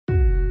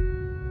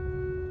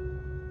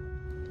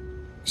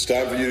It's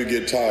time for you to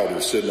get tired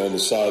of sitting on the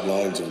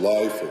sidelines of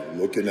life or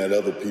looking at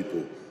other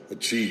people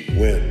achieve,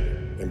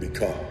 win, and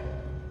become.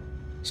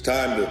 It's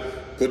time to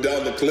put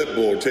down the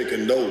clipboard,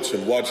 taking notes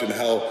and watching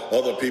how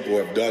other people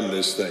have done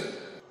this thing.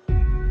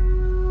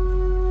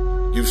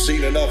 You've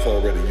seen enough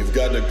already. You've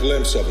gotten a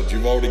glimpse of it.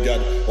 You've already got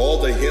all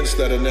the hints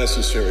that are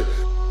necessary.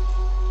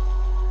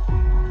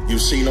 You've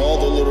seen all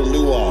the little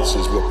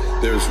nuances,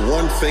 but there's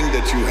one thing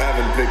that you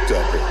haven't picked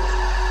up on.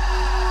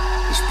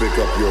 Just pick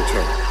up your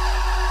turn.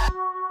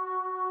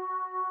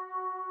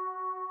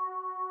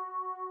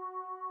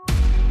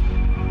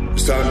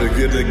 It's time to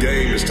get in the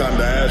game. It's time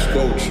to ask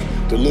coach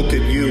to look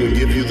at you and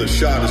give you the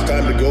shot. It's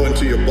time to go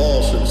into your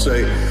boss and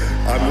say,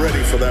 I'm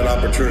ready for that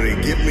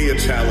opportunity. Give me a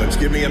challenge.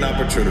 Give me an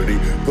opportunity.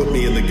 Put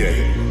me in the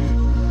game.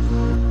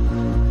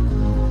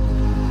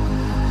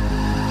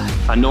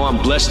 I know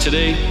I'm blessed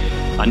today.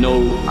 I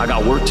know I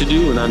got work to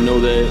do, and I know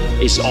that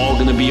it's all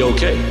going to be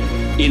okay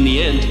in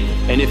the end.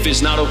 And if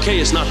it's not okay,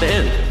 it's not the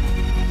end.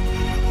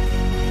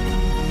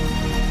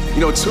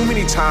 You know, too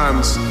many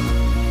times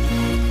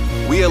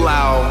we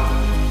allow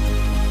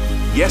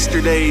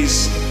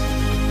yesterday's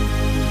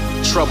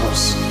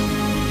troubles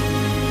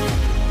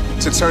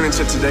to turn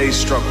into today's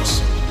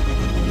struggles.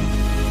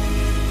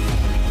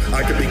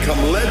 I could become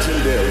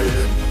legendary.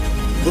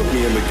 Put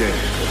me in the game,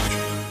 coach.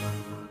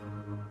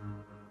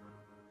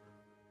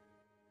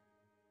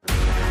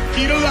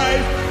 Key to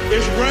life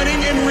is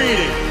running and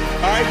reading.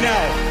 All right,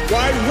 now,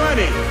 why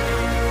running?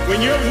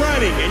 When you're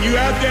running and you're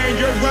out there and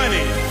you're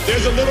running,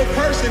 there's a little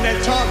person that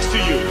talks to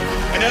you.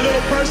 And that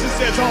little person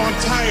says, oh, I'm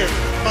tired.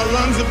 My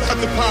lungs are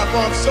about to pop.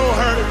 Oh, I'm so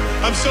hurt.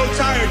 I'm so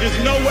tired. There's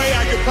no way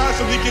I could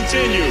possibly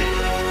continue.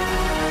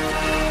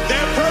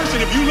 That person,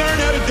 if you learn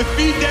how to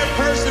defeat that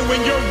person when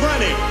you're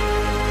running,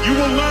 you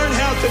will learn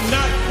how to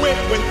not quit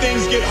when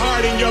things get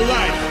hard in your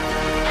life.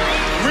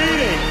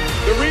 Reading.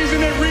 The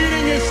reason that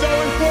reading is so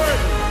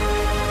important.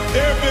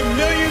 There have been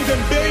millions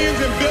and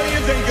billions and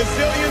billions and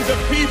gazillions of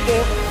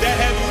people that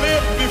have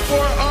lived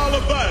before all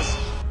of us.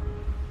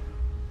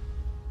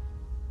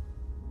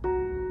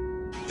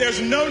 There's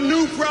no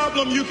new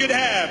problem you could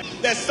have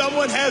that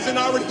someone hasn't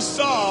already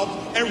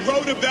solved and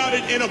wrote about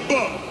it in a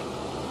book.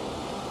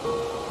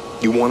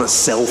 You want to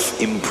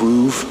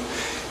self-improve?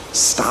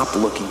 Stop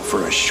looking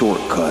for a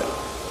shortcut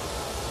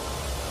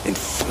and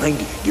find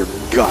your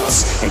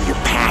guts and your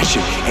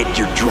passion and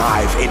your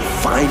drive and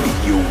find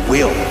your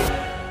will.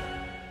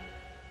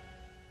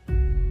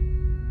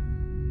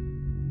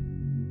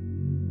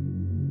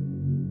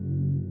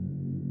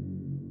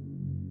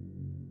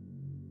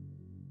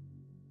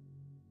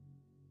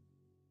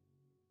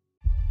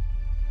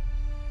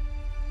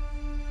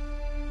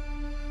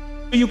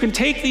 You can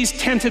take these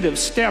tentative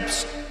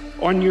steps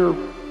on your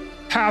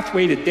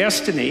pathway to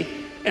destiny,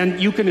 and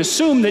you can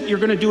assume that you're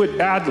going to do it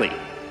badly.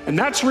 And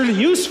that's really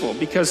useful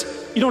because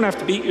you don't have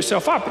to beat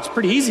yourself up. It's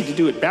pretty easy to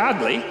do it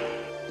badly.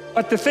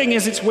 But the thing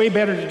is, it's way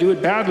better to do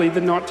it badly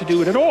than not to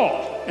do it at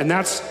all. And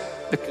that's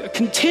the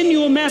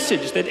continual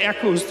message that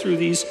echoes through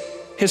these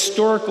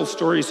historical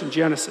stories in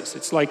Genesis.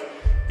 It's like,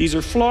 these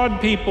are flawed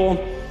people.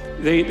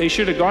 They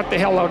should have got the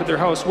hell out of their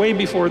house way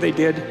before they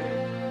did.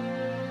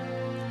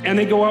 And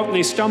they go out and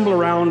they stumble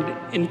around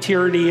in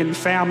tyranny and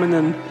famine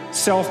and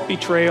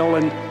self-betrayal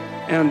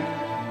and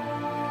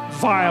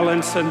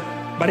violence,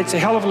 but it's a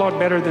hell of a lot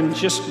better than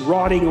just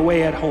rotting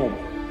away at home.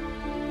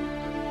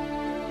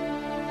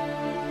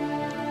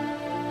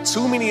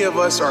 Too many of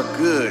us are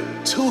good,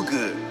 too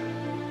good,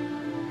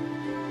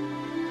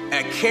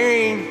 at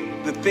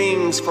carrying the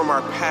things from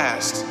our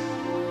past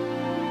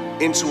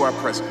into our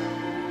present.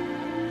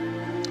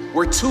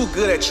 We're too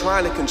good at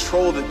trying to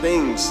control the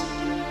things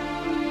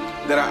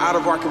that are out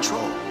of our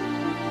control.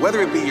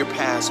 Whether it be your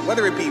past,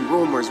 whether it be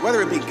rumors,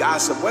 whether it be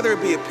gossip, whether it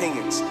be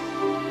opinions.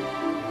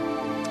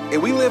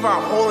 And we live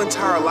our whole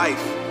entire life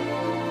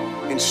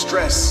in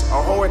stress,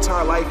 our whole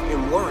entire life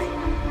in worry.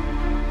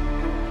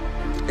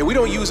 And we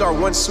don't use our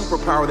one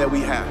superpower that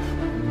we have,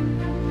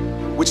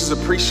 which is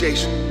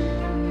appreciation.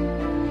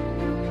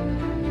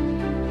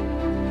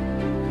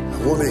 I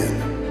want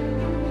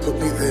in. Put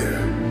me there.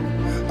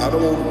 I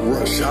don't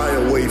want to shy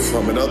away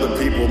from it. Other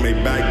people may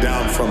back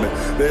down from it.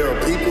 There are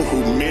people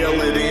who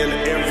mail it in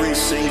every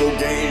single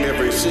game,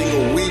 every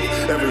single week,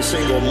 every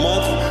single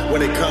month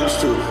when it comes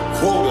to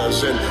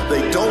quotas, and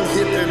they don't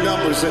hit their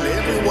numbers, and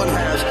everyone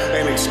has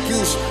an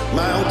excuse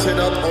mounted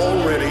up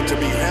already to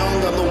be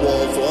hung on the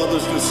wall for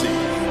others to see.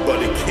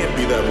 But it can't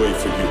be that way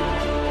for you.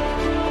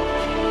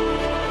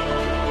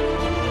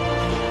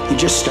 You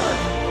just start.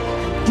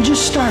 You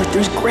just start.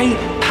 There's great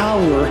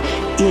power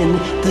in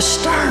the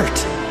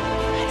start.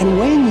 And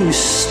when you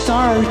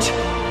start,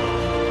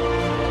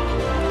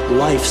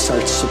 life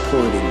starts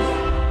supporting you.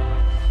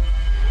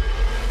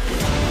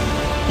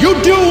 You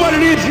do what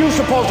it is you're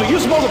supposed to. You're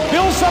supposed to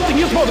build something.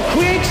 You're supposed to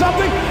create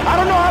something. I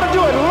don't know how to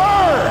do it.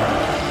 Learn.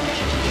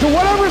 Do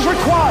whatever is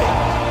required.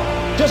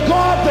 Just go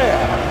out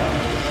there.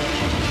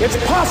 It's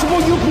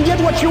possible you can get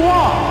what you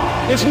want.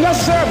 It's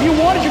necessary. If you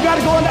want it, you got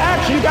to go into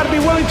action. You got to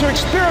be willing to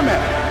experiment.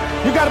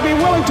 You got to be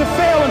willing to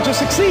fail and to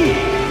succeed.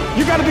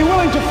 You got to be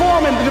willing to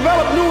form and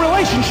develop new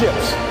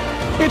relationships.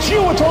 It's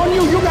you, it's on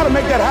you. You got to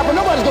make that happen.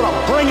 Nobody's going to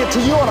bring it to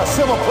you on a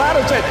silver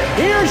platter and say,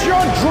 here's your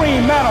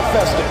dream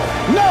manifested.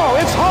 No,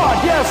 it's hard.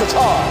 Yes, it's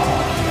hard.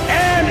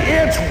 And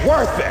it's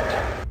worth it.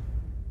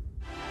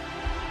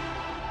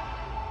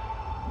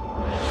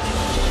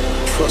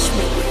 Trust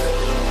me with it.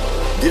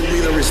 Give me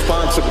the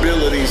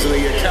responsibilities and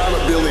the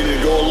accountability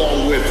to go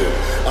along with it.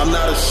 I'm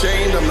not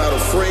ashamed, I'm not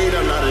afraid,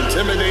 I'm not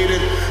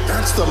intimidated.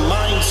 That's the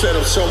mindset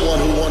of someone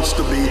who wants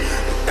to be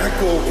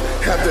echoed,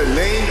 have their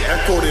name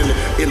echoed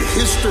in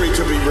history,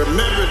 to be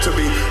remembered, to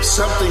be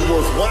something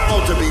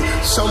worthwhile, to be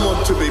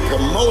someone to be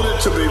promoted,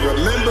 to be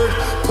remembered.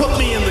 Put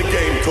me in the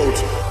game,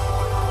 coach.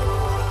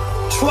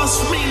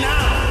 Trust me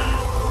now.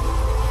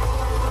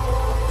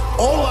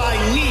 All I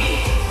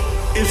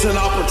need is an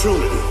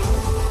opportunity.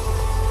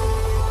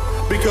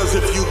 Because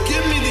if you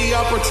give me the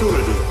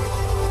opportunity,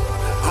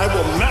 I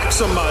will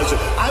maximize it.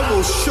 I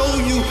will show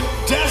you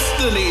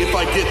destiny if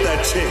I get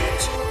that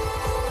chance.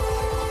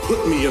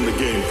 Put me in the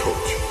game,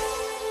 coach.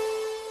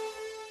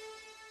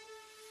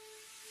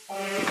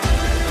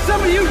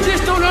 Some of you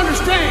just don't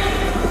understand.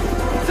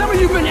 Some of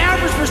you have been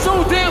average for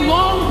so damn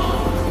long,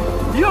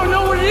 you don't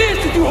know what it is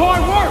to do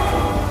hard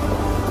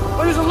work.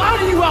 But there's a lot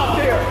of you out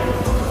there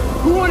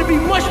who want to be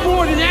much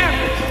more than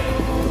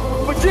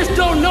average, but just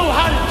don't know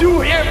how to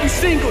do it every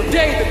single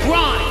day, the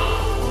grind.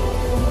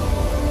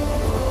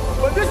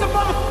 But there's a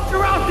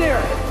motherfucker out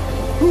there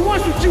who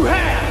wants what you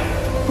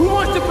have, who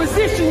wants the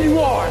position you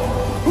are,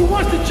 who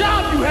wants the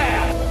job you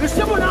have. There's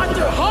someone out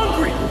there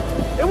hungry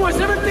and wants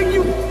everything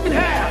you can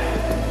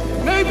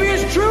have. Maybe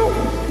it's true,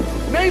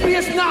 maybe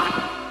it's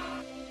not.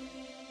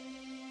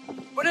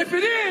 But if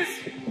it is,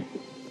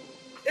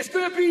 it's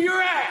gonna be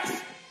your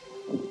ass.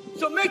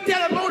 So make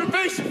that a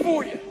motivation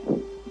for you.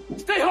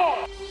 Stay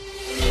hard.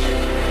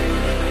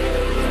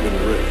 I've been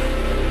ready.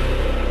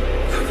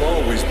 I've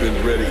always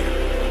been ready.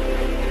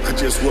 I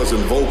just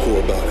wasn't vocal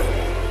about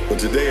it. But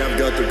today I've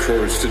got the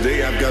courage.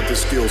 Today I've got the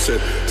skill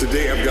set.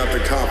 Today I've got the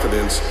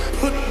confidence.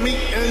 Put me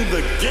in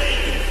the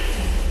game.